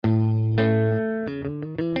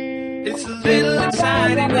It's a little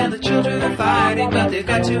exciting when the children are fighting, but they've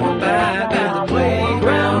got to abide by the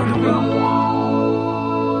playground rules.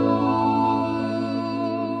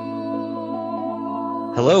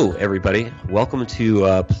 Hello, everybody. Welcome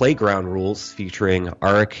to Playground Rules featuring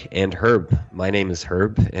Arik and Herb. My name is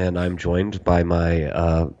Herb, and I'm joined by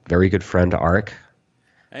my very good friend Arik.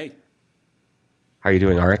 Hey. How are you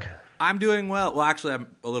doing, Arik? I'm doing well. Well, actually, I'm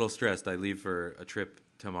a little stressed. I leave for a trip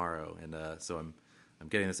tomorrow, and so I'm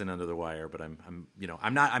getting this in under the wire. But I'm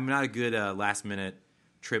not a good last minute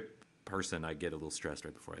trip person. I get a little stressed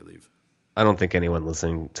right before I leave. I don't think anyone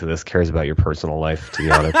listening to this cares about your personal life, to be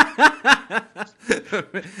honest.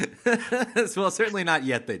 Well, certainly not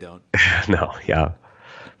yet. They don't. No, yeah.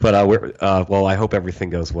 But well, I hope everything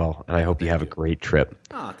goes well, and I hope you have a great trip.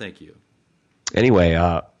 Oh, thank you. Anyway,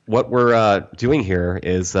 what we're doing here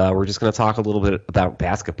is we're just going to talk a little bit about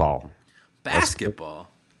basketball. Basketball?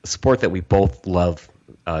 A sport that we both love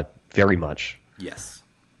very much. Yes.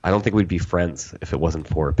 I don't think we'd be friends if it wasn't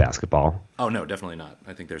for basketball. Oh, no, definitely not.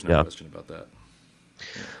 I think there's no question about that.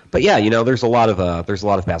 Yeah. But yeah, there's a lot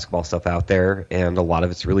of basketball stuff out there, and a lot of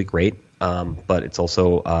it's really great. But it's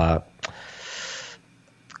also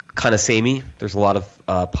kind of samey. There's a lot of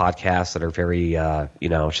podcasts that are very,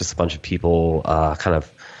 it's just a bunch of people kind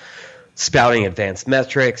of spouting advanced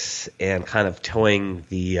metrics and kind of towing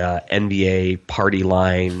the NBA party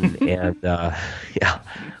line. And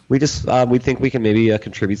we think we can maybe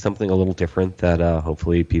contribute something a little different that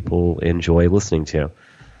hopefully people enjoy listening to.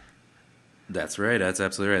 That's right. That's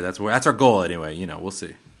absolutely right. That's our goal anyway. We'll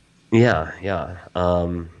see. Yeah.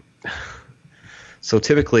 So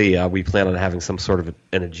typically we plan on having some sort of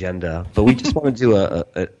an agenda, but we just want to do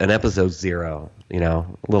an episode 0, a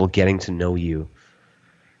little getting to know you.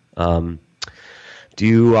 Do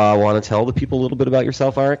you want to tell the people a little bit about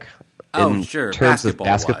yourself, Arik? Oh, sure. In terms of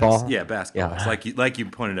basketball? Yeah, basketball. Yeah. Like you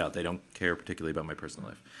pointed out, they don't care particularly about my personal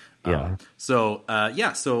life. Yeah. So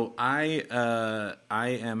I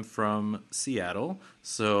am from Seattle.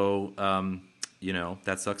 So,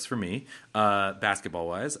 that sucks for me.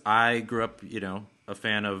 Basketball-wise, I grew up, a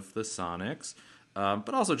fan of the Sonics,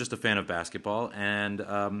 but also just a fan of basketball. And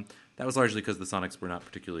that was largely because the Sonics were not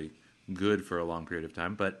particularly good for a long period of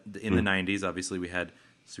time. But in the 90s, obviously, we had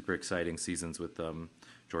super exciting seasons with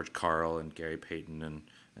George Karl and Gary Payton and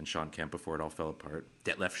Sean Kemp before it all fell apart.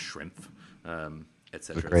 Detlef Schrempf, et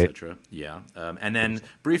cetera. Yeah. And then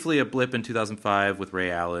briefly a blip in 2005 with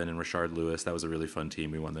Ray Allen and Rashard Lewis. That was a really fun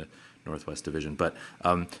team. We won the Northwest Division. But,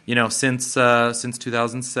 since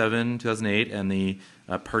 2007, 2008, and the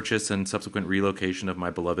purchase and subsequent relocation of my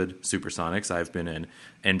beloved Supersonics, I've been an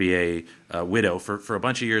NBA widow. For a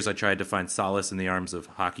bunch of years, I tried to find solace in the arms of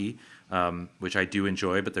hockey, which I do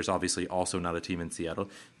enjoy, but there's obviously also not a team in Seattle.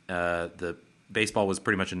 The baseball was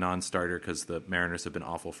pretty much a non-starter because the Mariners have been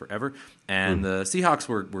awful forever, and the Seahawks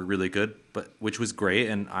were really good, which was great,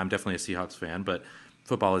 and I'm definitely a Seahawks fan, but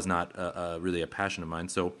football is not really a passion of mine,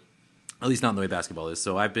 so at least not in the way basketball is.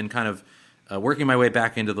 So I've been kind of working my way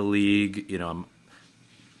back into the league. I'm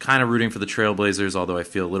kind of rooting for the Trailblazers, although I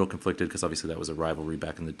feel a little conflicted because obviously that was a rivalry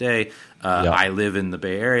back in the day. I live in the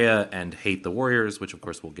Bay Area and hate the Warriors, which of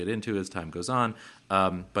course we'll get into as time goes on.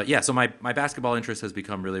 But yeah, so my basketball interest has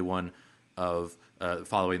become really one of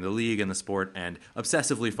following the league and the sport and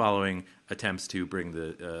obsessively following attempts to bring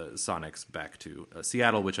the Sonics back to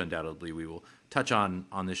Seattle, which undoubtedly we will touch on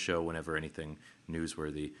this show whenever anything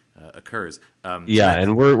newsworthy occurs.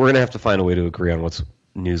 And we're going to have to find a way to agree on what's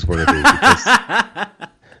newsworthy because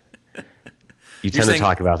you tend to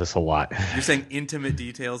talk about this a lot. You're saying intimate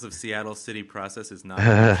details of Seattle city process is not of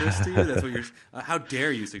interest to you? That's what you're. How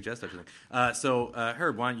dare you suggest such a thing? So,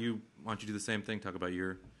 Herb, why don't you do the same thing? Talk about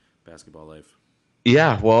your basketball life.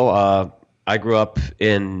 Yeah, well, I grew up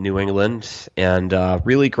in New England, and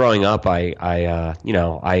really growing up, I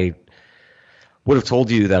would have told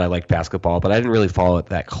you that I liked basketball, but I didn't really follow it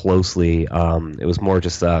that closely. It was more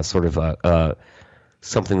just sort of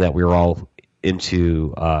something that we were all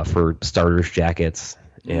into for starters jackets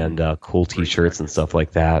and cool T-shirts and stuff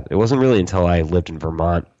like that. It wasn't really until I lived in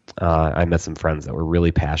Vermont I met some friends that were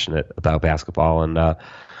really passionate about basketball and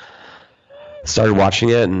started watching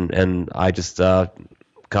it, and I just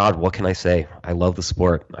God, what can I say? I love the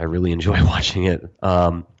sport. I really enjoy watching it.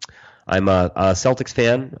 I'm a Celtics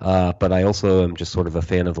fan, but I also am just sort of a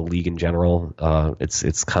fan of the league in general.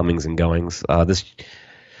 Its comings and goings. This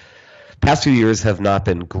past 2 years have not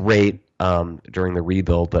been great during the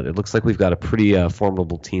rebuild, but it looks like we've got a pretty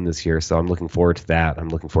formidable team this year, so I'm looking forward to that. I'm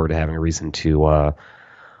looking forward to having a reason to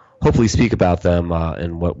hopefully speak about them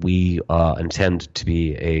and what we intend to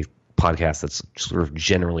be a podcast that's sort of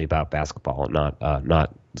generally about basketball, and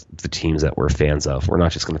not the teams that we're fans of. We're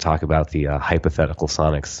not just going to talk about the hypothetical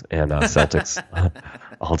Sonics and Celtics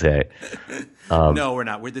all day. No, we're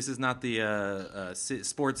not. This is not the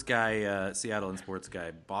sports guy, Seattle and sports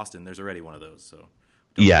guy, Boston. There's already one of those. So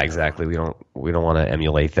yeah, exactly. We don't want to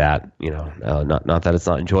emulate that. Not that it's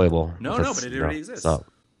not enjoyable. No, but it already exists.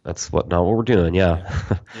 That's not what we're doing. Yeah.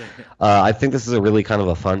 I think this is a really kind of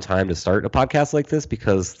a fun time to start a podcast like this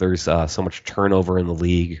because there's so much turnover in the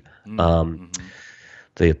league.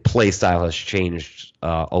 The play style has changed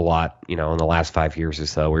a lot, in the last 5 years or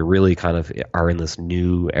so. We really kind of are in this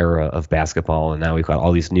new era of basketball, and now we've got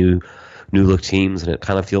all these new look teams, and it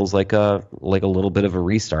kind of feels like a little bit of a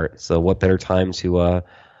restart. So what better time to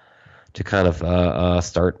kind of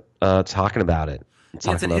start talking about it? It's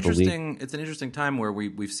an interesting time where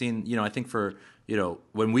we've seen, I think for,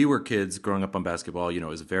 when we were kids growing up on basketball, it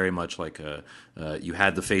was very much like you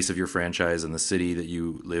had the face of your franchise and the city that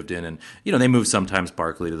you lived in. And, they moved sometimes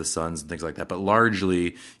Barkley to the Suns and things like that. But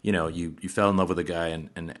largely, you fell in love with a guy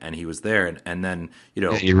and he was there. And then,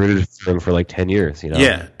 you rooted for him for like 10 years,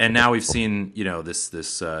 Yeah. And now we've seen,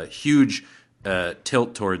 this huge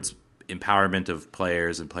tilt towards empowerment of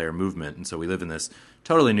players and player movement. And so we live in this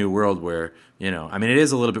totally new world where, it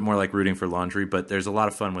is a little bit more like rooting for laundry, but there's a lot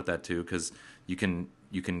of fun with that too, because you can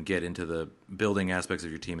get into the building aspects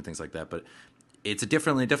of your team and things like that. But it's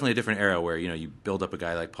definitely a different era where, you build up a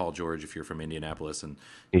guy like Paul George if you're from Indianapolis and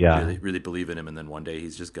really, really believe in him, and then one day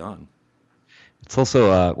he's just gone. It's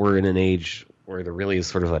also we're in an age where there really is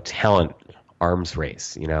sort of a talent arms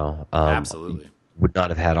race, Absolutely. Would not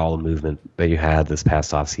have had all the movement that you had this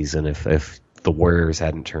past offseason if the Warriors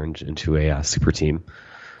hadn't turned into a super team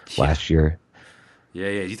last year. Yeah.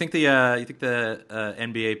 You think the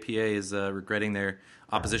NBA PA is regretting their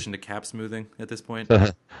opposition to cap smoothing at this point?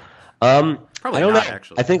 Probably I don't not, know.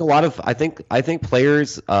 actually. I think I think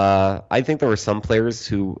players. I think there were some players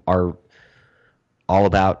who are all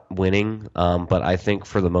about winning, but I think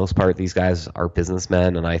for the most part these guys are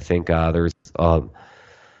businessmen, and I think there's a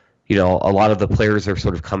lot of the players are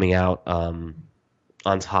sort of coming out on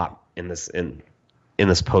top in this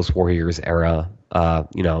post Warriors era.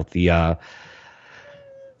 The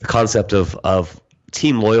concept of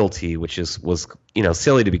team loyalty, which was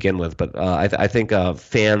silly to begin with, but I think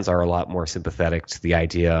fans are a lot more sympathetic to the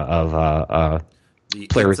idea of the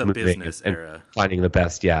players it's a moving business and era. finding the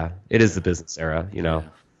best. Yeah, it is the business era.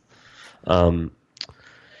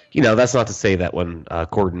 That's not to say that when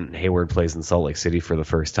Gordon Hayward plays in Salt Lake City for the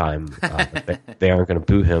first time, they aren't going to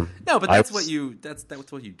boo him. No, but that's what you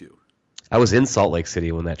do. I was in Salt Lake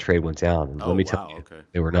City when that trade went down, and let me tell you,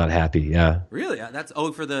 they were not happy. Yeah, really? That's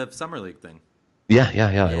for the summer league thing. Yeah.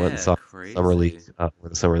 I went and saw crazy. Summer League for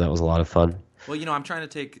the summer. That was a lot of fun. Well, I'm trying to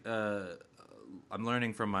take. I'm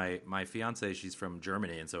learning from my fiance. She's from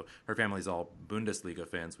Germany, and so her family's all Bundesliga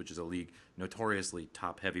fans, which is a league notoriously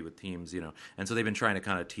top heavy with teams. And so they've been trying to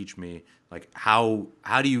kind of teach me like how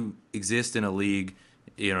do you exist in a league,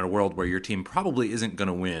 in a world where your team probably isn't going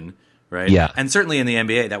to win. Right. Yeah. And certainly in the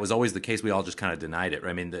NBA, that was always the case. We all just kind of denied it. Right?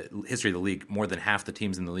 I mean, the history of the league, more than half the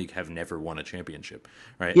teams in the league have never won a championship.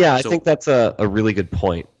 Right. Yeah, I think that's a really good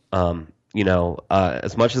point.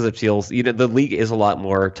 As much as it feels, the league is a lot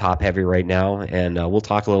more top heavy right now, and we'll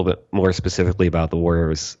talk a little bit more specifically about the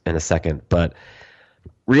Warriors in a second. But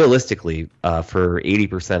realistically, for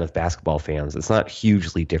 80% of basketball fans, it's not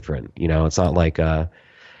hugely different. It's not like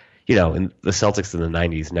and the Celtics in the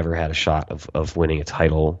 90s never had a shot of winning a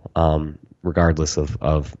title, regardless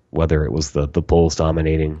of whether it was the Bulls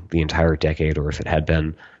dominating the entire decade or if it had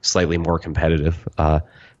been slightly more competitive.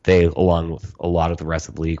 They, along with a lot of the rest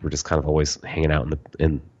of the league, were just kind of always hanging out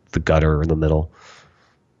in the gutter or in the middle.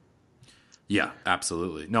 Yeah,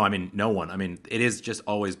 absolutely. No, I mean, no one. I mean, it has just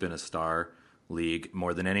always been a star league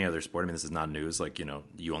more than any other sport. I mean, this is not news. Like,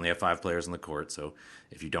 you only have 5 players on the court. So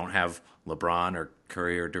if you don't have LeBron or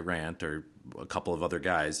Curry or Durant or a couple of other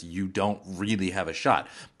guys, you don't really have a shot.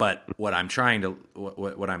 But what I'm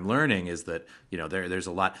what I'm learning is that, there's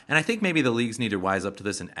a lot. And I think maybe the leagues need to wise up to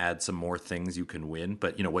this and add some more things you can win.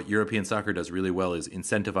 But, what European soccer does really well is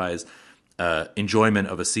incentivize enjoyment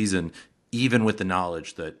of a season, even with the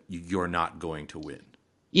knowledge that you're not going to win.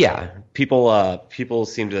 Yeah, people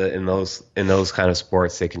seem to in those kind of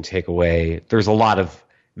sports they can take away. There's a lot of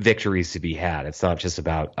victories to be had. It's not just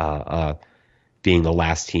about being the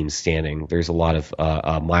last team standing. There's a lot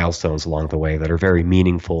of milestones along the way that are very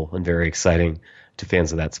meaningful and very exciting to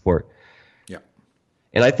fans of that sport. Yeah,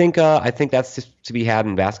 and I think to be had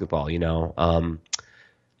in basketball.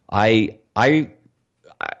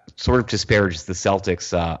 sort of disparage the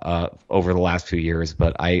Celtics over the last few years,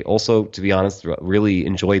 but I also, to be honest, really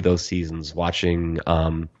enjoyed those seasons watching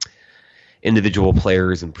individual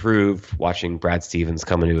players improve, watching Brad Stevens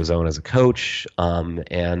come into his own as a coach, and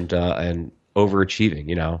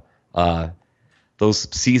overachieving.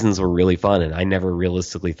 Those seasons were really fun, and I never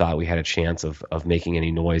realistically thought we had a chance of making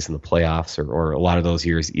any noise in the playoffs, or a lot of those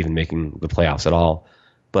years even making the playoffs at all.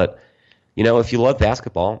 But if you love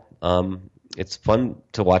basketball, it's fun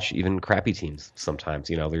to watch even crappy teams sometimes.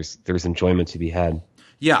 There's enjoyment to be had.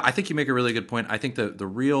 Yeah, I think you make a really good point. I think the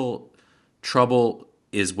real trouble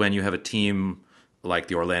is when you have a team like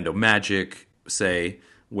the Orlando Magic, say,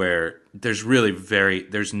 where there's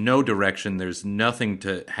no direction, there's nothing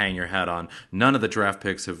to hang your hat on. None of the draft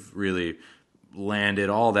picks have really landed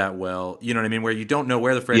all that well. You know what I mean? Where you don't know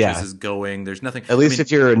where the franchise is going. There's nothing. At least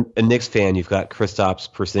if you're a Knicks fan, you've got Kristaps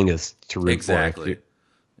Porzingis to root for. Exactly.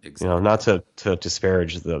 Not to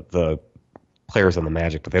disparage the players on the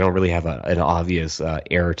Magic, but they don't really have an obvious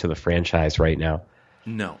heir to the franchise right now.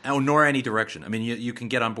 No, nor any direction. I mean, you can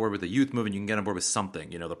get on board with the youth movement. You can get on board with something,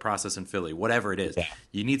 the process in Philly, whatever it is. Yeah.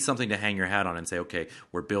 You need something to hang your hat on and say, okay,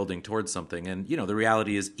 we're building towards something. And, the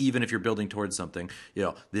reality is, even if you're building towards something,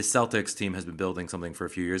 this Celtics team has been building something for a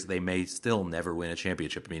few years. They may still never win a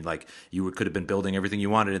championship. I mean, like, you could have been building everything you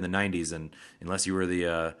wanted in the 90s, and unless you were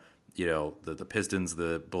the Pistons,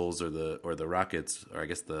 the Bulls, or the Rockets, or I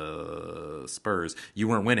guess the Spurs, you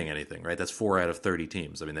weren't winning anything, right? That's 4 out of 30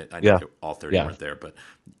 teams. I mean, I know all 30 weren't there, but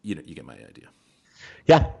you get my idea.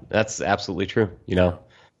 Yeah, that's absolutely true. Yeah.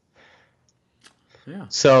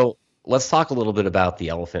 So let's talk a little bit about the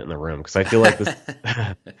elephant in the room, because I feel like this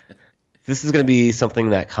this is going to be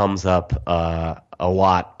something that comes up a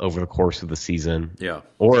lot over the course of the season. Yeah.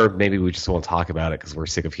 Or maybe we just won't talk about it because we're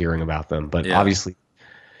sick of hearing about them. But obviously,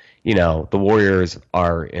 the Warriors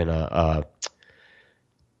are in a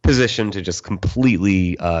position to just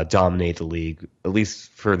completely dominate the league, at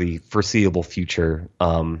least for the foreseeable future.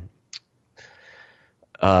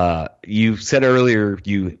 You said earlier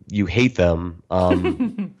you hate them. Why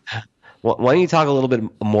don't you talk a little bit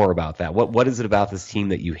more about that? What is it about this team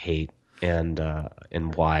that you hate, and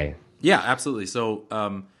why? Yeah, absolutely. So,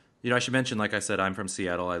 I should mention, like I said, I'm from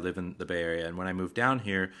Seattle. I live in the Bay Area. And when I moved down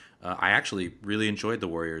here, I actually really enjoyed the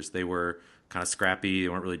Warriors. They were kind of scrappy. They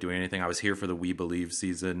weren't really doing anything. I was here for the We Believe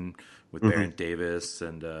season with Baron Davis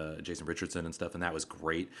and Jason Richardson and stuff, and that was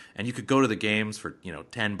great. And you could go to the games for,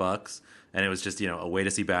 $10, and it was just, a way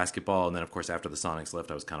to see basketball. And then, of course, after the Sonics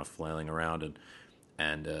left, I was kind of flailing around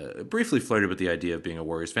and briefly flirted with the idea of being a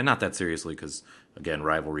Warriors fan. Not that seriously, because again,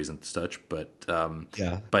 rivalries and such. But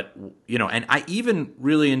but and I even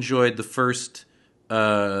really enjoyed the first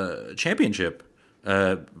championship.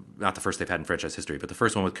 Not the first they've had in franchise history, but the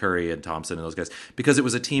first one with Curry and Thompson and those guys, because it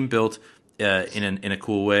was a team built in a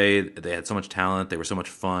cool way. They had so much talent. They were so much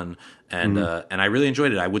fun, and I really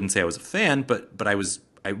enjoyed it. I wouldn't say I was a fan, but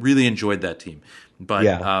I really enjoyed that team. But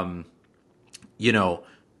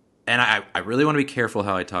and I really want to be careful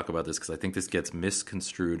how I talk about this, because I think this gets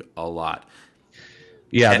misconstrued a lot.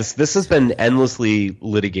 Yeah, this has been endlessly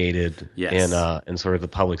litigated Yes. in sort of the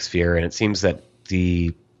public sphere, and it seems that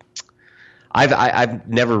I've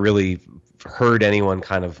never really heard anyone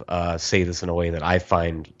kind of say this in a way that I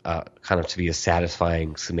find kind of to be a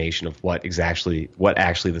satisfying summation of what actually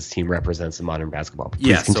this team represents in modern basketball.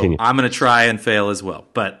 Please continue. So I'm going to try and fail as well.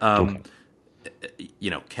 But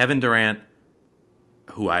Kevin Durant,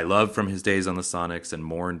 who I love from his days on the Sonics and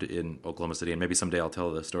mourned in Oklahoma City, and maybe someday I'll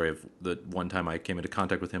tell the story of the one time I came into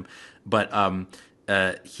contact with him. But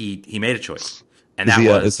he made a choice, and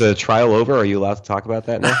is the trial over? Are you allowed to talk about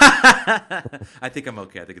that now? I think I'm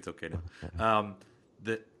okay. I think it's okay now.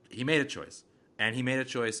 He made a choice, and he made a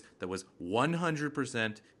choice that was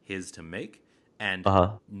 100% his to make, and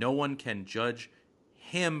no one can judge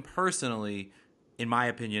him personally, in my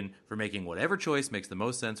opinion, for making whatever choice makes the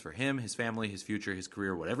most sense for him, his family, his future, his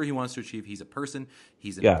career, whatever he wants to achieve. He's a person.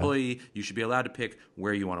 He's an employee. You should be allowed to pick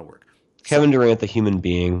where you want to work. Kevin Durant, the human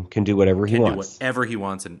being, can do whatever he wants. Do whatever he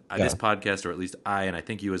wants, and this podcast, or at least I, and I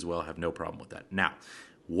think you as well, have no problem with that. Now,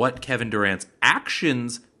 what Kevin Durant's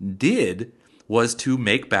actions did was to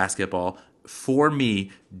make basketball, for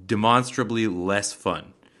me, demonstrably less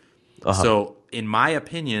fun. So, in my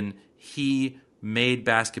opinion, he made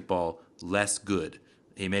basketball less good.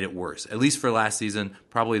 He made it worse, at least for last season,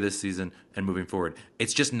 probably this season, and moving forward.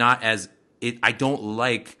 It's just not as I don't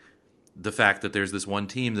like the fact that there's this one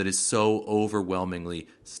team that is so overwhelmingly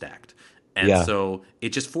stacked. And so it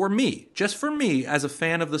just for me as a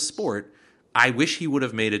fan of the sport, I wish he would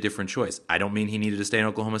have made a different choice. I don't mean he needed to stay in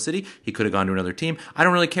Oklahoma City. He could have gone to another team. I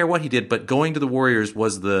don't really care what he did, but going to the Warriors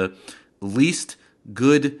was the least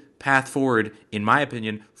good path forward, in my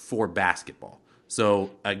opinion, for basketball.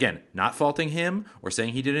 So, again, not faulting him or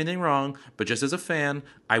saying he did anything wrong, but just as a fan,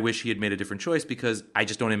 I wish he had made a different choice because I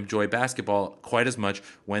just don't enjoy basketball quite as much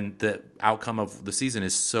when the outcome of the season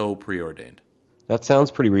is so preordained. That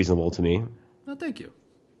sounds pretty reasonable to me. Well, thank you.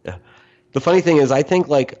 Yeah. The funny thing is, I think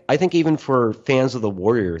even for fans of the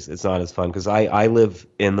Warriors, it's not as fun because I live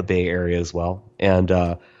in the Bay Area as well, and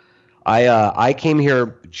I came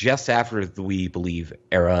here just after the We Believe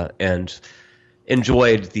era and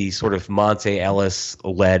enjoyed the sort of Monte Ellis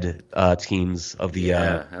led teams of the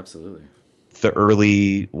absolutely. The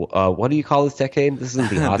early what do you call this decade? This isn't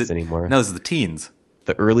the aughts anymore. No, this is the teens.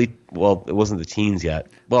 The early, well, it wasn't the teens yet.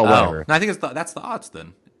 Well, whatever. No, I think that's the aughts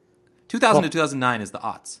then. 2000 to 2009 is the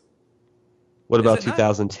aughts. What about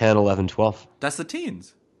 2010, 11, 12? That's the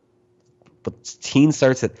teens. But teen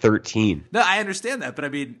starts at 13. No, I understand that, but I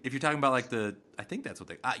mean, if you're talking about like I think that's what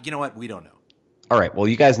they. You know what? We don't know. All right. Well,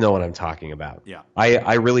 you guys know what I'm talking about. Yeah.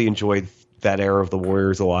 I really enjoyed that era of the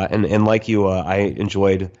Warriors a lot, and like you, I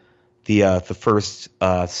enjoyed the first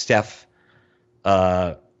Steph,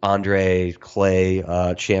 Andre,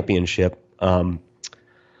 Clay championship, and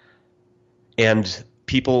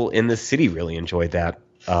people in the city really enjoyed that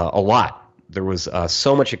a lot. There was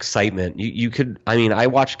so much excitement. You could, I mean, I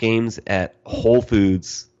watched games at Whole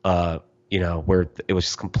Foods, where it was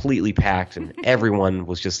just completely packed and everyone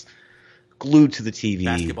was just glued to the TV.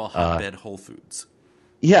 Basketball hotbed Whole Foods.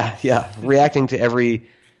 Yeah, reacting to every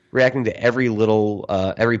little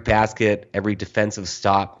every basket, every defensive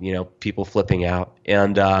stop. People flipping out,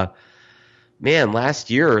 and man,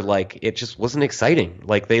 last year, like, it just wasn't exciting.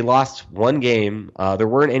 Like, they lost one game. There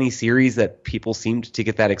weren't any series that people seemed to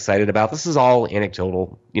get that excited about. This is all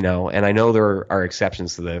anecdotal, and I know there are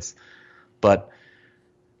exceptions to this, but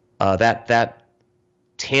that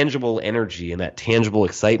tangible energy and that tangible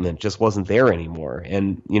excitement just wasn't there anymore.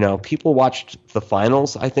 And, people watched the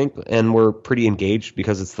finals, I think, and were pretty engaged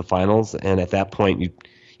because it's the finals. And at that point,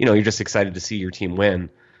 you're just excited to see your team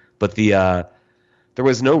win. But there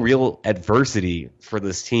was no real adversity for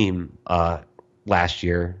this team last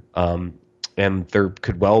year, and there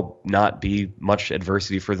could well not be much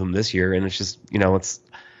adversity for them this year. And it's just,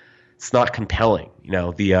 it's not compelling.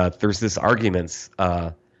 There's this arguments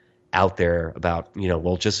out there about,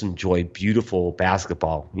 we'll just enjoy beautiful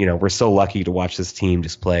basketball. We're so lucky to watch this team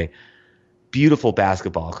just play beautiful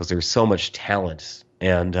basketball because there's so much talent.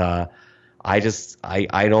 And I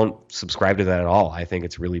don't subscribe to that at all. I think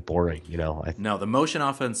it's really boring, No, the motion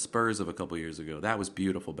offense Spurs of a couple years ago, that was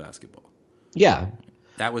beautiful basketball. Yeah.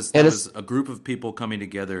 That was a group of people coming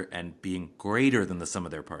together and being greater than the sum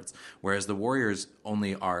of their parts. Whereas the Warriors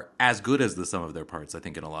only are as good as the sum of their parts, I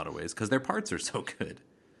think, in a lot of ways, because their parts are so good.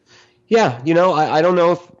 Yeah, I don't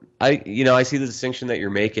know if I see the distinction that you're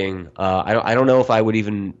making. I don't know if I would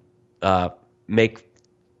even make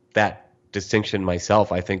that distinction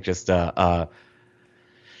myself. I think just there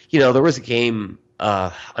was a game.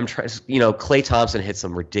 I'm trying. Klay Thompson hit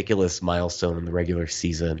some ridiculous milestone in the regular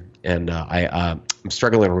season, and I'm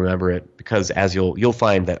struggling to remember it because as you'll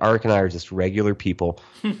find that Arik and I are just regular people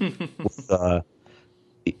with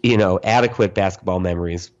adequate basketball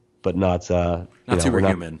memories, but not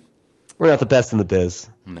superhuman. We're not the best in the biz.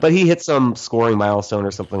 No. But he hit some scoring milestone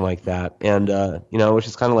or something like that, and it's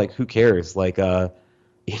just kind of like, who cares? Like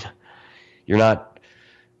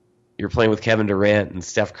you're playing with Kevin Durant and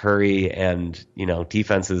Steph Curry, and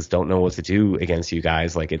defenses don't know what to do against you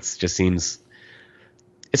guys. Like, it just seems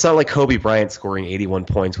it's not like Kobe Bryant scoring 81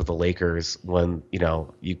 points with the Lakers when you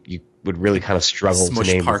would really kind of struggle Smush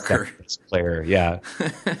to name Parker. the best player. Yeah.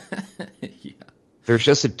 Yeah. There's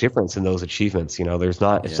just a difference in those achievements. There's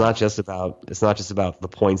not. It's not just about the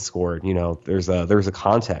points scored. There's a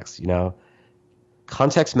context.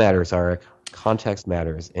 Context matters, Arik. Context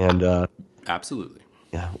matters, and absolutely.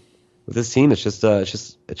 Yeah. With this team, it's just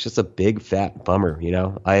a big fat bummer.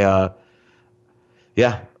 I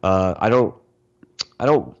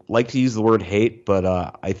don't like to use the word hate,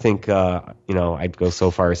 but I think I'd go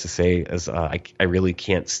so far as to say I really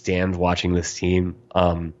can't stand watching this team.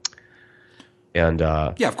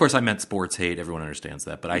 Yeah, of course I meant sports hate. Everyone understands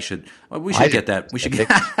that, but we should get that. We should get.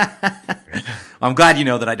 I'm glad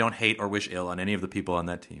that I don't hate or wish ill on any of the people on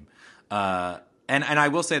that team. And I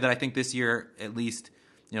will say that I think this year, at least,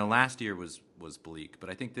 last year was bleak, but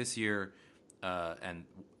I think this year, and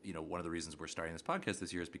one of the reasons we're starting this podcast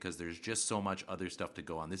this year is because there's just so much other stuff to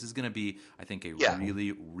go on. This is going to be, I think, a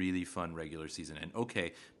really, really fun regular season. And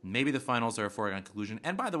okay, maybe the finals are a foregone conclusion.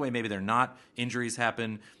 And by the way, maybe they're not. Injuries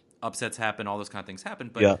happen. Upsets happen, all those kind of things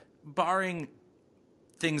happen, but barring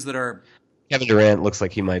things that are... Kevin Durant looks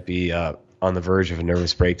like he might be on the verge of a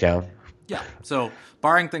nervous breakdown. Yeah. So,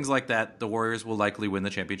 barring things like that, the Warriors will likely win the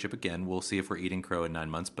championship again. We'll see if we're eating crow in 9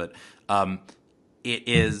 months, but it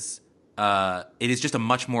is just a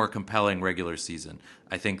much more compelling regular season.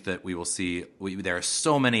 I think that we will see. There are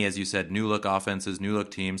so many, as you said, new look offenses, new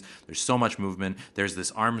look teams. There's so much movement. There's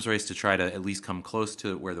this arms race to try to at least come close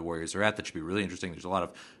to where the Warriors are at. That should be really interesting. There's a lot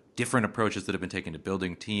of different approaches that have been taken to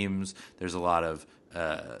building teams. There's a lot of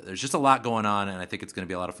there's just a lot going on, and I think it's going to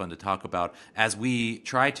be a lot of fun to talk about as we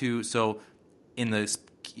try to. So, in the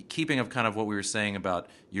keeping of kind of what we were saying about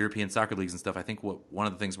European soccer leagues and stuff, I think one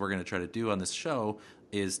of the things we're going to try to do on this show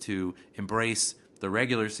is to embrace the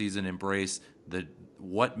regular season, embrace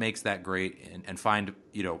what makes that great, and find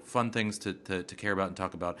fun things to care about and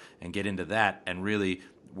talk about, and get into that. And really,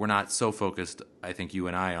 we're not so focused, I think, you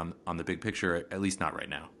and I, on the big picture, at least not right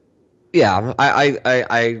now. Yeah,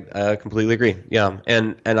 I completely agree. Yeah,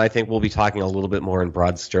 and I think we'll be talking a little bit more in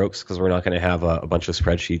broad strokes because we're not going to have a bunch of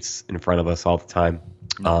spreadsheets in front of us all the time.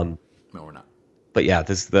 No, we're not. But yeah,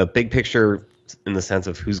 the big picture in the sense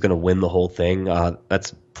of who's going to win the whole thing,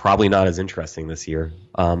 that's probably not as interesting this year.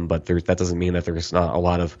 But that doesn't mean that there's not a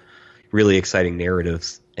lot of really exciting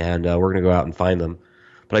narratives, and we're going to go out and find them.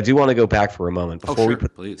 But I do want to go back for a moment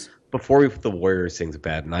Please. Before we put the Warriors thing to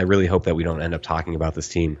bed, and I really hope that we don't end up talking about this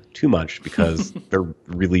team too much because they're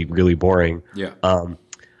really, really boring. Yeah.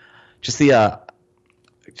 Just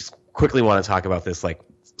quickly want to talk about this, like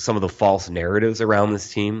some of the false narratives around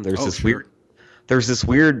this team. There's this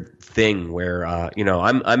weird thing where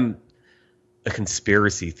I'm a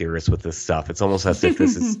conspiracy theorist with this stuff. It's almost as if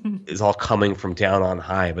this is all coming from down on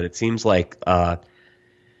high, but it seems like for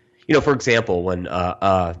example, when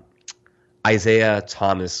Isaiah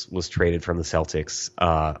Thomas was traded from the Celtics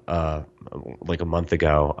like a month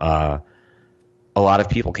ago, a lot of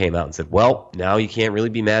people came out and said, well, now you can't really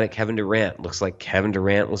be mad at Kevin Durant. Looks like Kevin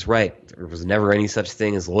Durant was right. There was never any such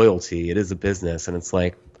thing as loyalty. It is a business. And it's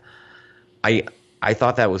like, I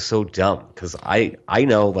thought that was so dumb because I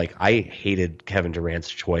know, like, I hated Kevin Durant's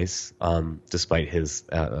choice despite his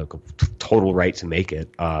total right to make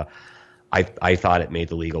it. I thought it made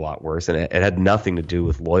the league a lot worse, and it had nothing to do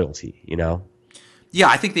with loyalty, Yeah,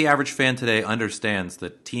 I think the average fan today understands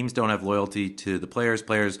that teams don't have loyalty to the players.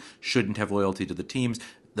 Players shouldn't have loyalty to the teams.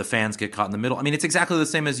 The fans get caught in the middle. I mean, it's exactly the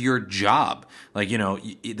same as your job. Like,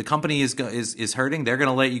 the company is hurting. They're going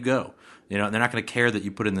to let you go. And they're not going to care that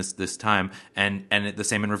you put in this time. And the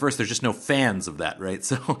same in reverse. There's just no fans of that, right?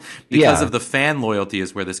 So because of the fan loyalty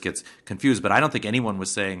is where this gets confused. But I don't think anyone was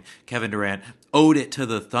saying Kevin Durant owed it to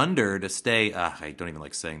the Thunder to stay. I don't even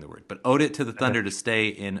like saying the word, but owed it to the Thunder to stay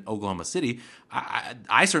in Oklahoma City.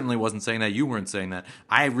 I certainly wasn't saying that. You weren't saying that.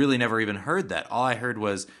 I really never even heard that. All I heard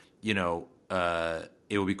was, it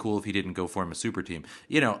would be cool if he didn't go form a super team.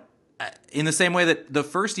 In the same way that the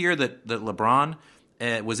first year that LeBron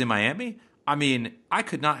was in Miami, I mean, I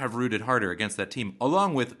could not have rooted harder against that team,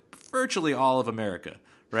 along with virtually all of America,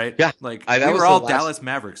 right? Yeah. Like, we were all Dallas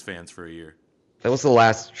Mavericks fans for a year. That was the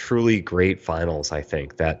last truly great finals, I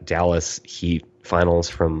think. That Dallas Heat finals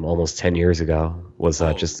from almost 10 years ago was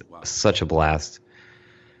such a blast.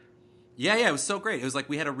 Yeah, it was so great. It was like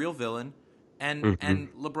we had a real villain, and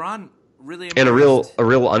LeBron really and a real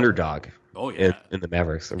underdog. Oh yeah, in the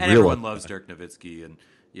Mavericks. Everyone loves Dirk Nowitzki, and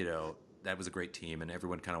that was a great team, and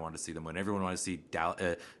everyone kind of wanted to see them win. Everyone wanted to see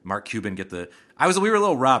Mark Cuban get the. We were a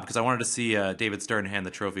little robbed because I wanted to see David Stern hand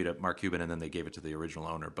the trophy to Mark Cuban, and then they gave it to the original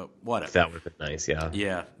owner. But whatever. That would have been nice, yeah.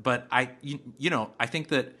 Yeah, but I think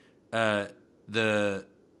that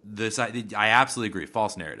I absolutely agree.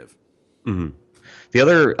 False narrative. Mm-hmm. The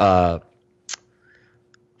other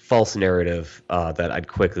false narrative that I'd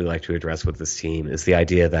quickly like to address with this team is the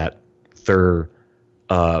idea that they're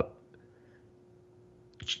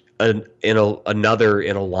in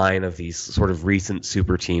a line of these sort of recent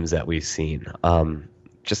super teams that we've seen.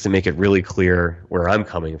 Just to make it really clear where I'm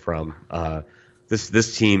coming from,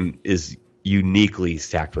 this team is uniquely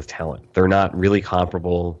stacked with talent. They're not really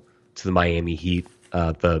comparable to the Miami Heat,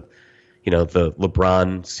 the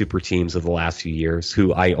LeBron super teams of the last few years,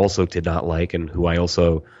 who I also did not like and who I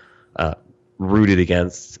also rooted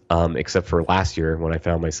against, except for last year when I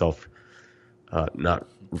found myself not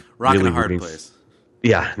rocking really a hard place.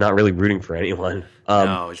 Yeah, not really rooting for anyone.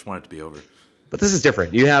 No, I just want it to be over. But this is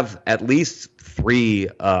different. You have at least three,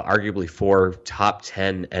 arguably four, top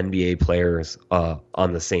 10 NBA players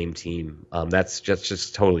on the same team. That's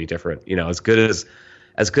just totally different. As good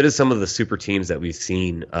as some of the super teams that we've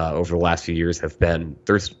seen over the last few years have been,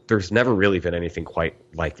 there's never really been anything quite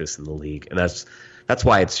like this in the league, and that's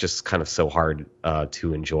why it's just kind of so hard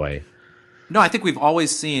to enjoy. No, I think we've always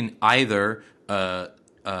seen either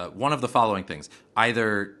one of the following things: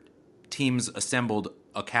 either teams assembled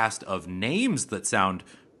a cast of names that sound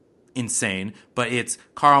insane, but it's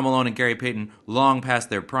Karl Malone and Gary Payton long past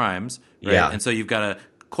their primes, right? Yeah. And so you've got a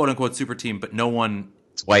quote unquote super team, but no one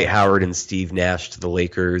It's Dwight Howard and Steve Nash to the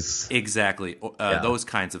Lakers. exactly Yeah. those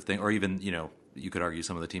kinds of things, or even you could argue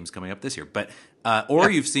some of the teams coming up this year, but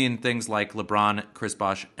you've seen things like LeBron, Chris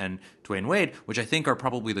Bosh, and Dwayne Wade, which I think are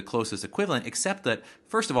probably the closest equivalent, except that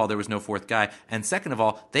first of all there was no fourth guy, and second of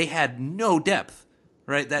all they had no depth.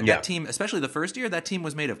 Right, that team, especially the first year, that team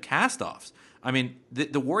was made of cast-offs. I mean,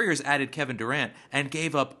 the Warriors added Kevin Durant and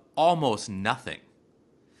gave up almost nothing.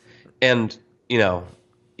 And I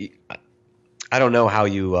don't know how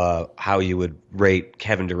you would rate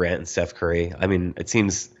Kevin Durant and Steph Curry. I mean, it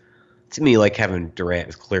seems to me like Kevin Durant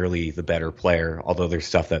is clearly the better player, although there's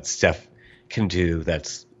stuff that Steph can do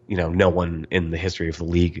that's no one in the history of the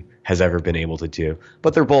league has ever been able to do.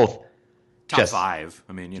 But they're both Top five.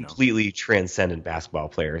 I mean, completely transcendent basketball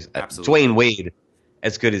players. Absolutely. Dwayne Wade,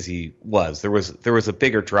 as good as he was, there was a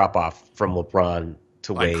bigger drop off from LeBron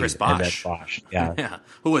to Wade Chris Bosh. and then Bosh. Yeah. Yeah,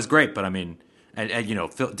 who was great, but I mean, and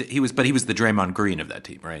he was the Draymond Green of that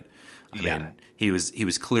team, right? I mean, he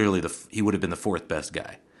was clearly he would have been the fourth best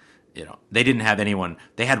guy. They didn't have anyone.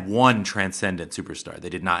 They had one transcendent superstar. They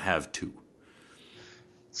did not have two.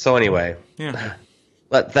 So anyway, Yeah.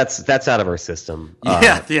 That's out of our system.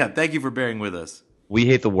 Yeah. Thank you for bearing with us. We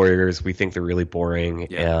hate the Warriors. We think they're really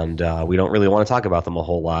boring, and we don't really want to talk about them a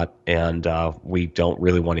whole lot. And we don't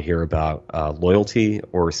really want to hear about loyalty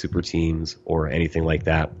or super teams or anything like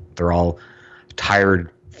that. They're all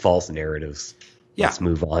tired, false narratives. Yeah. Let's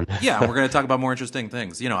move on. Yeah, we're going to talk about more interesting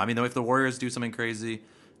things. I mean, if the Warriors do something crazy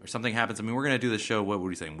or something happens, I mean, we're going to do the show, what were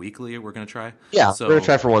you saying, weekly? We're going to try? Yeah, we're going to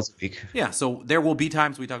try for once a week. Yeah, so there will be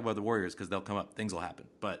times we talk about the Warriors because they'll come up, things will happen.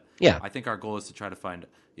 But I think our goal is to try to find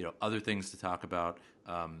other things to talk about,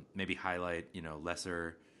 maybe highlight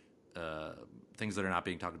lesser things that are not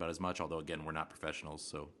being talked about as much. Although again, we're not professionals,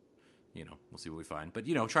 so we'll see what we find. But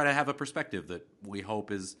try to have a perspective that we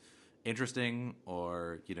hope is interesting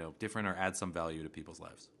or different or adds some value to people's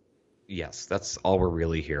lives. Yes, that's all we're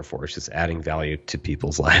really here for. It's just adding value to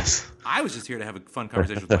people's lives. I was just here to have a fun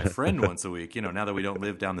conversation with my friend once a week. Now that we don't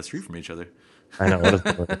live down the street from each other. I know.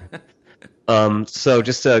 What a So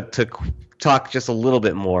just to talk just a little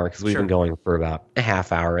bit more, because we've been going for about a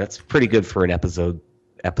half hour. That's pretty good for an episode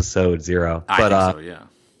 0. I think so, yeah.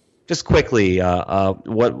 Just quickly,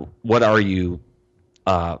 what are you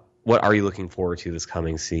looking forward to this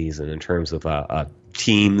coming season in terms of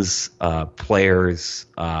teams, players,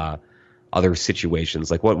 other situations?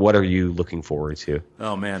 Like what are you looking forward to?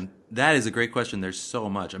 Oh man, that is a great question. There's so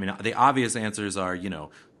much. I mean, the obvious answers are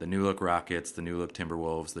the new look Rockets, the new look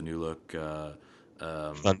Timberwolves, the new look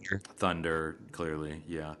Thunder, clearly,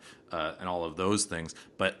 yeah, and all of those things.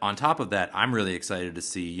 But on top of that, I'm really excited to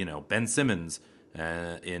see Ben Simmons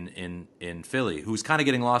in Philly, who's kind of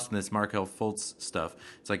getting lost in this Markelle Fultz stuff.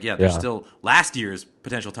 It's like, there's still last year's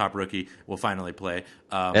potential top rookie will finally play.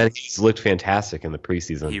 And he's looked fantastic in the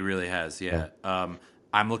preseason. He really has, yeah.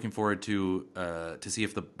 I'm looking forward to see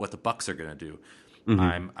what the Bucks are going to do.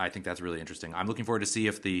 Mm-hmm. I think that's really interesting. I'm looking forward to see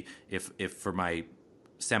if for my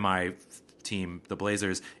semi team, the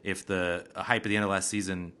Blazers, if the hype at the end of last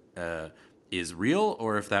season is real,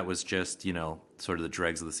 or if that was just sort of the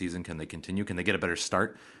dregs of the season. Can they continue? Can they get a better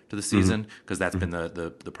start to the season? Because that's been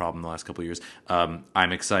the problem the last couple of years.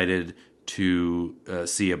 I'm excited to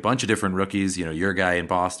see a bunch of different rookies. Your guy in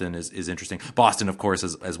Boston is interesting. Boston, of course,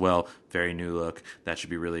 as well. Very new look. That should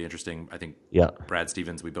be really interesting. I think Brad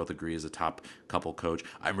Stevens, we both agree, is a top couple coach.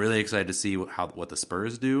 I'm really excited to see what the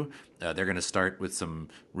Spurs do. They're going to start with some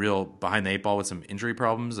real behind the eight ball with some injury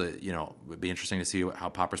problems. It would be interesting to see how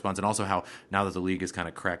Pop responds, and also how now that the league has kind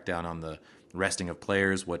of cracked down on the resting of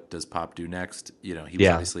players, what does Pop do next? He was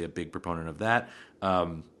obviously a big proponent of that.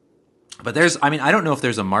 But I don't know if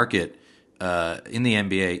there's a market in the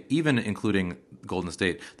NBA, even including Golden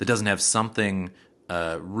State, that doesn't have something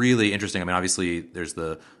really interesting. I mean, obviously there's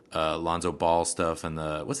the Lonzo Ball stuff and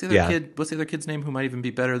what's the other kid's name who might even be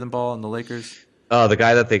better than Ball in the Lakers? The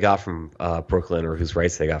guy that they got from Brooklyn, or whose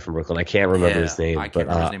rights they got from Brooklyn. I can't remember his name. I can't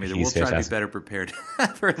remember his name either. We'll try fantastic. to be better prepared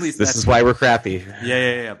for at least this is why we're crappy.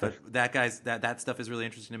 Yeah. But that stuff is really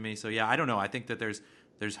interesting to me. So I don't know. I think that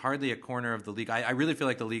there's hardly a corner of the league. I really feel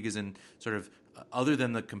like the league is in sort of, other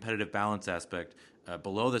than the competitive balance aspect,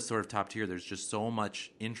 below the sort of top tier, there's just so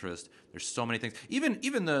much interest. There's so many things. Even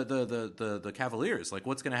the Cavaliers, like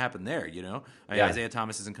what's going to happen there? Isaiah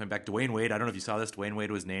Thomas isn't coming back. Dwayne Wade, I don't know if you saw this. Dwayne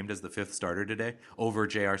Wade was named as the 5th starter today over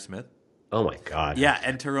J.R. Smith. Oh my God. Yeah,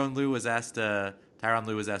 and Tyronn Lue was asked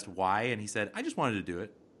why, and he said, "I just wanted to do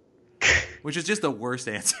it," which is just the worst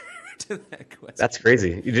answer to that question. That's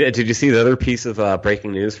crazy. Did you see the other piece of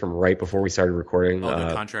breaking news from right before we started recording? Oh,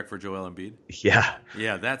 the contract for Joel Embiid? Yeah.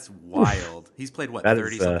 Yeah, that's wild. He's played, what, That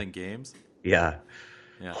 30-something games? Yeah.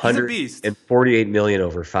 Yeah, he's a beast. $148 million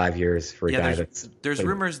over 5 years for a guy there's played.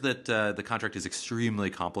 rumors that the contract is extremely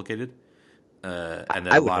complicated. And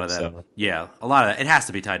that I a would lot of hope that, so. yeah, a lot of that, it has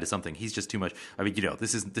to be tied to something. He's just too much. I mean,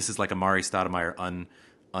 this is like Amari Stoudemire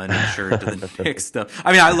uninsured to the Knicks stuff.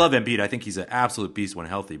 I mean, I love Embiid. I think he's an absolute beast when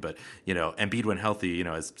healthy. But Embiid when healthy,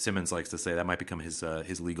 as Simmons likes to say, that might become his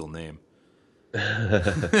legal name. But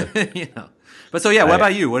so yeah, what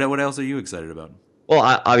about you? What else are you excited about?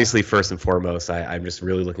 Well, obviously, first and foremost, I'm just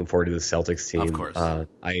really looking forward to the Celtics team. Of course.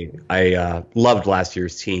 I loved last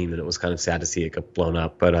year's team, and it was kind of sad to see it get blown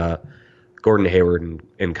up. But Gordon Hayward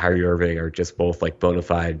and Kyrie Irving are just both like bona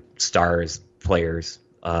fide stars players.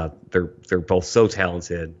 They're both so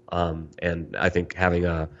talented, and I think having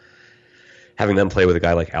them play with a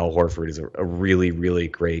guy like Al Horford is a really, really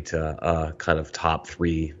great kind of top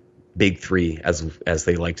three, big three, as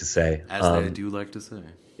they like to say. As they do like to say.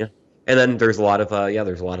 Yeah. And then there's a lot of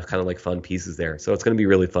kind of like fun pieces there. So it's going to be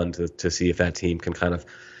really fun to see if that team can kind of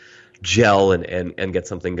gel and get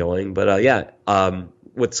something going. But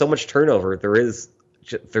with so much turnover, there's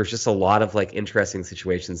just a lot of like interesting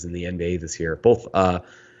situations in the NBA this year, both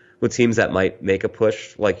with teams that might make a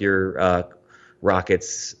push, like your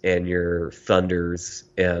Rockets and your Thunders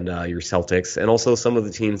and your Celtics, and also some of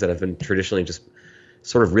the teams that have been traditionally just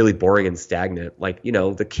sort of really boring and stagnant. Like,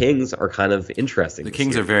 the Kings are kind of interesting. The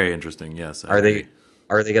Kings are very interesting, yes. Are they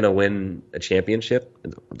going to win a championship?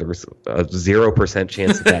 There's a 0%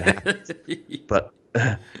 chance that happens.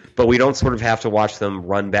 But we don't sort of have to watch them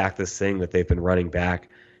run back this thing that they've been running back,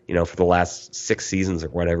 for the last 6 seasons or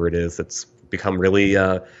whatever it is. It's become really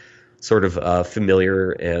sort of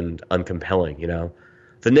familiar and uncompelling,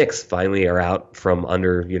 The Knicks finally are out from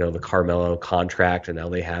under, the Carmelo contract, and now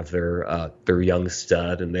they have their young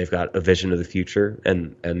stud, and they've got a vision of the future,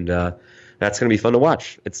 and that's going to be fun to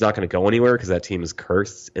watch. It's not going to go anywhere because that team is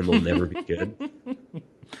cursed and will never be good.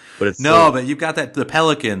 But but you've got the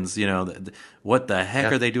Pelicans. What the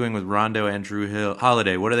heck are they doing with Rondo and Drew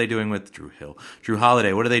Holiday? What are they doing with Drew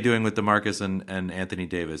Holiday? What are they doing with DeMarcus and Anthony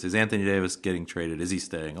Davis? Is Anthony Davis getting traded? Is he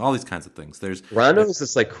staying? All these kinds of things. Rondo is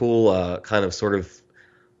this like cool kind of sort of.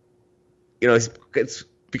 It's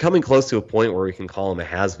becoming close to a point where we can call him a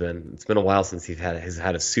has-been. It's been a while since he's had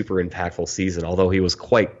a super impactful season, although he was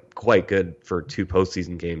quite good for 2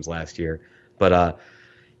 postseason games last year. But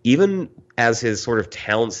even as his sort of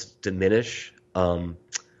talents diminish,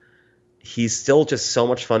 he's still just so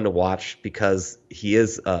much fun to watch because he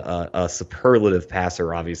is a superlative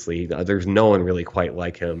passer, obviously. There's no one really quite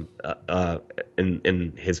like him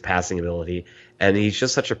in his passing ability, and he's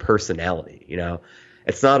just such a personality,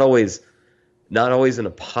 It's not always in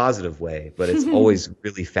a positive way, but it's always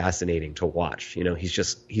really fascinating to watch. He's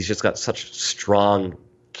just got such strong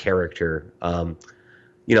character.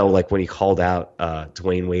 Like when he called out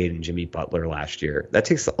Dwayne Wade and Jimmy Butler last year, that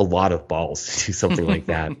takes a lot of balls to do something like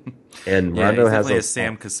that. And Rondo he's has definitely a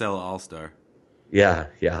Sam Cassell all-star. Yeah.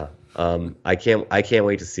 I can't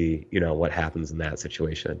wait to see what happens in that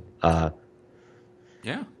situation. Yeah.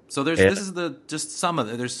 So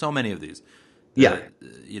there's so many of these.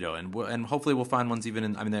 And hopefully we'll find ones even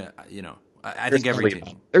in. I mean, I think every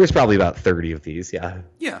team. There was probably about 30 of these. Yeah.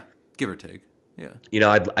 Yeah, give or take. Yeah.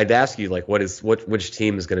 I'd ask you like which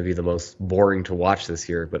team is going to be the most boring to watch this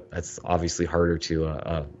year, but that's obviously harder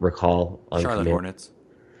to recall. On Charlotte Hornets.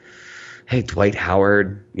 Hey, Dwight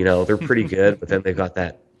Howard. They're pretty good, but then they've got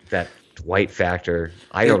that Dwight factor.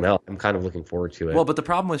 I don't know. I'm kind of looking forward to it. Well, but the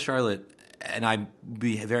problem with Charlotte, and I'd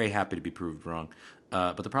be very happy to be proved wrong,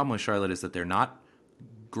 but the problem with Charlotte is that they're not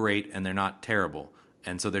great and they're not terrible,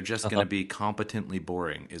 and so they're just going to be competently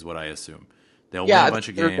boring, is what I assume. They'll win a bunch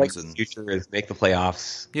of games, and the future is make the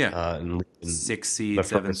playoffs. Yeah, and 6 seed,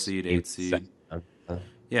 7 seed, 8 seed.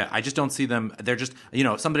 Yeah, I just don't see them. They're just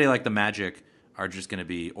somebody like the Magic are just going to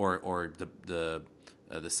be, or the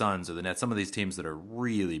Suns or the Nets. Some of these teams that are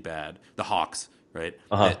really bad, the Hawks. Right.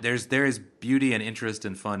 There is beauty and interest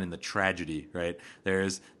and fun in the tragedy. Right.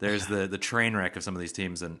 There's the train wreck of some of these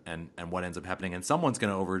teams and what ends up happening. And someone's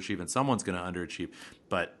going to overachieve and someone's going to underachieve.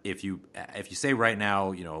 But if you say right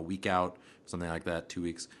now, a week out, something like that, 2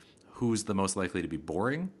 weeks, who's the most likely to be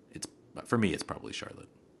boring? For me, it's probably Charlotte.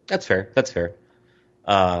 That's fair.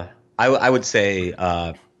 I would say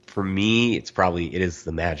for me, it is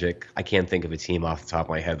the Magic. I can't think of a team off the top of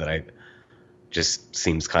my head that just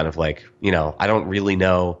seems kind of like, I don't really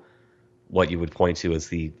know what you would point to as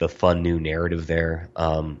the fun new narrative there.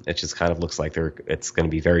 It just kind of looks like it's going to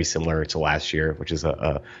be very similar to last year, which is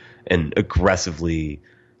an aggressively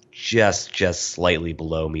just slightly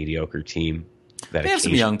below mediocre team. That they have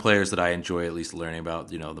some young players that I enjoy at least learning about.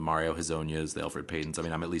 The Mario Hazonias, the Alfred Paytons. I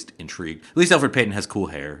mean, I'm at least intrigued. At least Alfred Payton has cool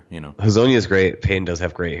hair. Hazonia is great. Payton does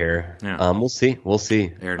have great hair. Yeah. We'll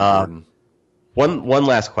see. Aaron Gordon. One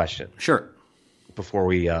last question. Sure. Before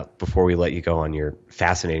we let you go on your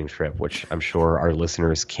fascinating trip, which I'm sure our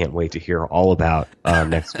listeners can't wait to hear all about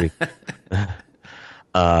next week.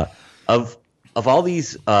 Of all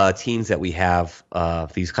these teams that we have,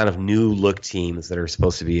 these kind of new look teams that are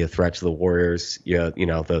supposed to be a threat to the Warriors,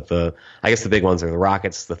 the I guess the big ones are the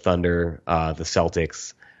Rockets, the Thunder, the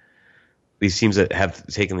Celtics. These teams that have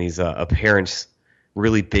taken these apparent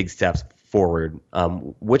really big steps forward.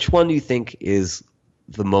 Which one do you think is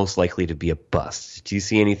the most likely to be a bust? Do you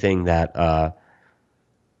see anything that?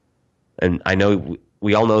 And I know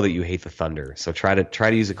we all know that you hate the Thunder, so try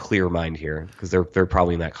to use a clear mind here, because they're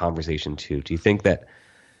probably in that conversation too. Do you think that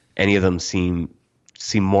any of them seem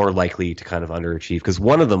more likely to kind of underachieve? Because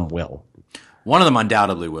one of them will. One of them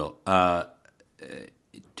undoubtedly will. To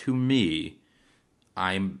me,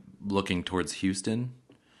 I'm looking towards Houston.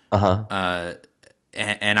 And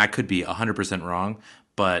I could be 100% wrong,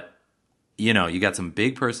 but you got some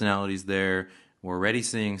big personalities there. We're already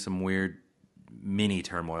seeing some weird mini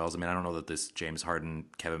turmoils. I mean, I don't know that this James Harden,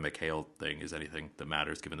 Kevin McHale thing is anything that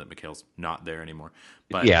matters, given that McHale's not there anymore.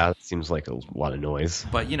 But yeah, it seems like a lot of noise.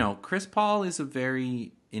 But Chris Paul is a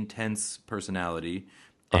very intense personality,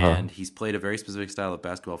 and he's played a very specific style of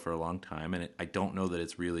basketball for a long time. And I don't know that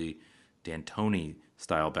it's really D'Antoni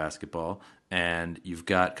style basketball. And you've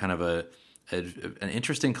got kind of an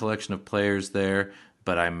interesting collection of players there,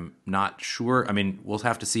 but I'm not sure. I mean, we'll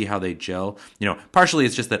have to see how they gel. Partially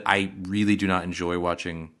it's just that I really do not enjoy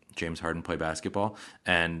watching James Harden play basketball,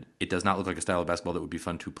 and it does not look like a style of basketball that would be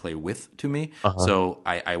fun to play with to me. So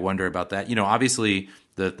I wonder about that. Obviously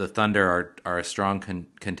the Thunder are a strong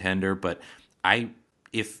contender, but I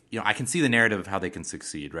can see the narrative of how they can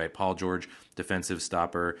succeed, right? Paul George, defensive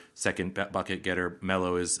stopper, second bucket getter.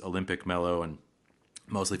 Melo is Olympic Melo and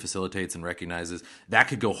mostly facilitates and recognizes. That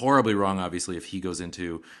could go horribly wrong, obviously, if he goes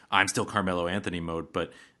into I'm still Carmelo Anthony mode.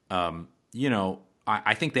 But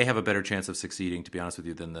I think they have a better chance of succeeding, to be honest with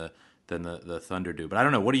you, than the Thunder do. But I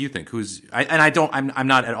don't know. What do you think? I'm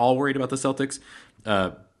not at all worried about the Celtics.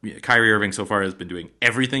 Kyrie Irving so far has been doing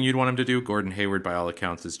everything you'd want him to do. Gordon Hayward, by all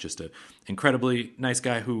accounts, is just an incredibly nice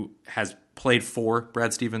guy who has played for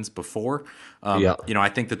Brad Stevens before. I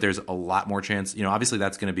think that there's a lot more chance. Obviously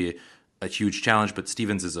that's going to be a huge challenge, but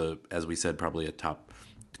Stevens is as we said, probably a top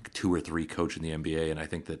 2 or 3 coach in the NBA, and I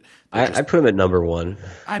think that I put him at number 1.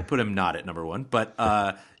 I'd put him not at number 1, but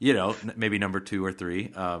maybe number 2 or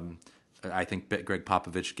 3. I think Greg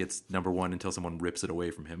Popovich gets number 1 until someone rips it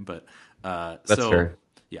away from him. But that's fair.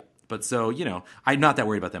 Yeah, but I'm not that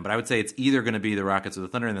worried about them. But I would say it's either going to be the Rockets or the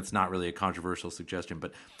Thunder, and that's not really a controversial suggestion.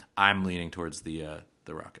 But I'm leaning towards the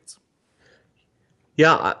Rockets.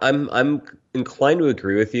 Yeah, I'm inclined to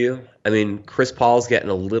agree with you. I mean, Chris Paul's getting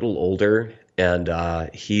a little older, and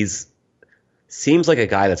seems like a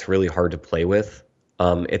guy that's really hard to play with.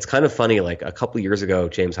 It's kind of funny, like a couple years ago,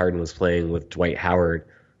 James Harden was playing with Dwight Howard,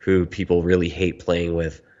 who people really hate playing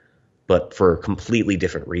with, but for completely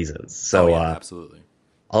different reasons. So absolutely.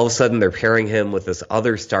 All of a sudden, they're pairing him with this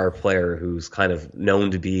other star player who's kind of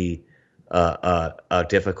known to be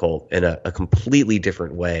difficult in a completely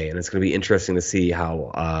different way, and it's going to be interesting to see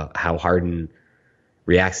how Harden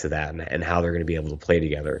reacts to that and how they're going to be able to play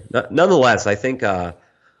together. Nonetheless, I think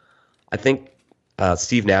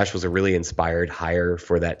Steve Nash was a really inspired hire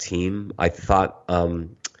for that team. I thought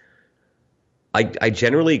I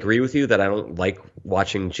generally agree with you that I don't like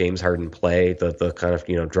watching James Harden play. The kind of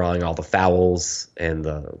drawing all the fouls and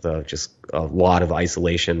the just a lot of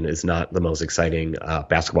isolation is not the most exciting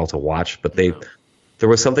basketball to watch. But there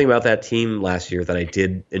was something about that team last year that I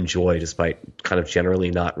did enjoy, despite kind of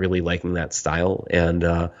generally not really liking that style. And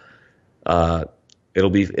it'll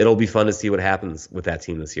be fun to see what happens with that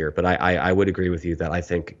team this year. But I would agree with you that I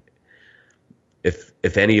think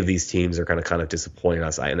if any of these teams are going to kind of disappoint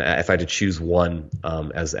us, and if I had to choose one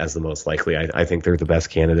as the most likely, I think they're the best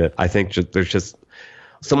candidate. I think there's just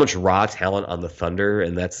so much raw talent on the Thunder,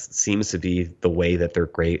 and that seems to be the way that they're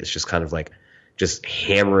great. It's just kind of like just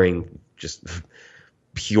hammering just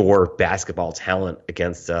pure basketball talent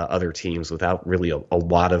against other teams without really a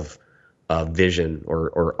lot of vision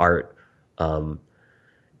or art. And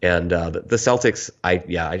the Celtics,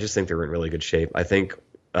 I just think they're in really good shape. I think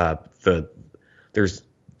there's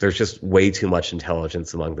just way too much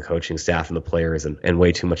intelligence among the coaching staff and the players, and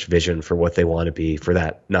way too much vision for what they want to be for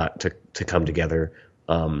that not to come together.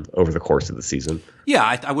 over the course of the season. Yeah,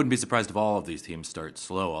 I wouldn't be surprised if all of these teams start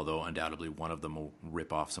slow, although undoubtedly one of them will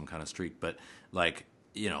rip off some kind of streak. But like,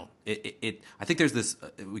 I think there's this.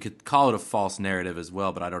 We could call it a false narrative as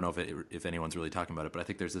well, but I don't know if anyone's really talking about it. But I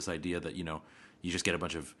think there's this idea that you just get a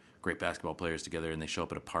bunch of great basketball players together and they show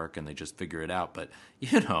up at a park and they just figure it out. But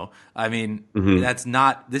I mean, that's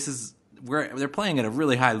not. They're playing at a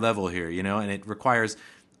really high level here, and it requires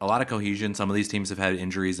a lot of cohesion. Some of these teams have had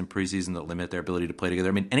injuries in preseason that limit their ability to play together.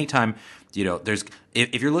 I mean, anytime, there's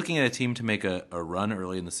if you're looking at a team to make a run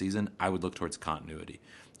early in the season, I would look towards continuity.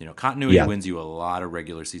 Continuity wins you a lot of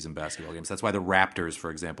regular season basketball games. That's why the Raptors, for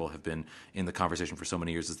example, have been in the conversation for so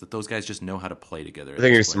many years, is that those guys just know how to play together. I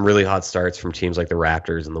think there's some really hot starts from teams like the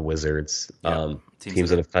Raptors and the Wizards, teams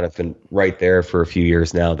that have kind of been right there for a few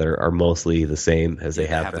years now that are mostly the same as they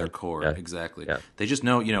have their core. Yeah. Exactly. Yeah. They just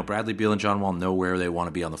know, Bradley Beal and John Wall know where they want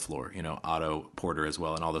to be on the floor, Otto Porter as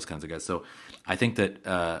well, and all those kinds of guys. So I think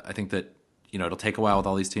that it'll take a while with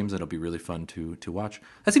all these teams. It'll be really fun to watch.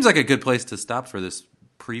 That seems like a good place to stop for this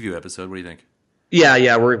preview episode. What do you think?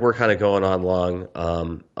 Yeah, we're kind of going on long,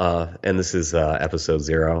 and this is episode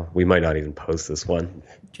 0. We might not even post this one,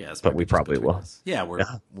 but we probably will. Yeah,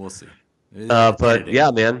 we'll see. But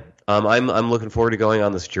yeah, man, I'm looking forward to going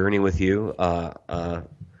on this journey with you. NBA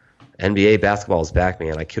basketball is back,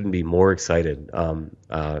 man. I couldn't be more excited.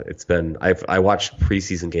 I watched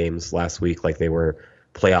preseason games last week like they were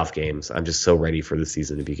playoff games. I'm just so ready for the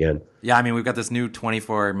season to begin. Yeah, I mean, we've got this new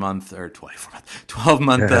 12-month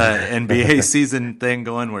NBA season thing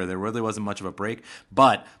going where there really wasn't much of a break.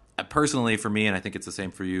 But personally, for me, and I think it's the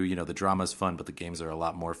same for you, the drama's fun, but the games are a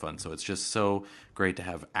lot more fun. So it's just so great to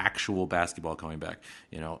have actual basketball coming back.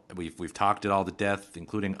 We've talked it all to death,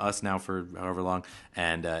 including us now for however long,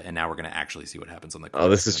 and now we're going to actually see what happens on the court. Oh,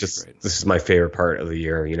 this is my favorite part of the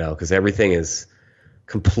year, because everything is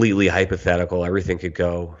completely hypothetical. Everything could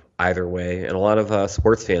go either way, and a lot of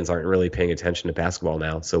sports fans aren't really paying attention to basketball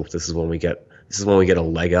now. So this is when we get a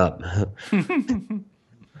leg up.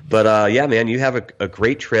 But yeah, man, you have a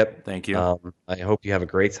great trip. Thank you. I hope you have a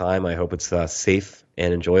great time. I hope it's safe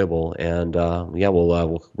and enjoyable. And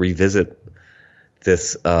we'll revisit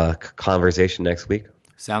this conversation next week.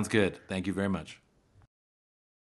 Sounds good. Thank you very much.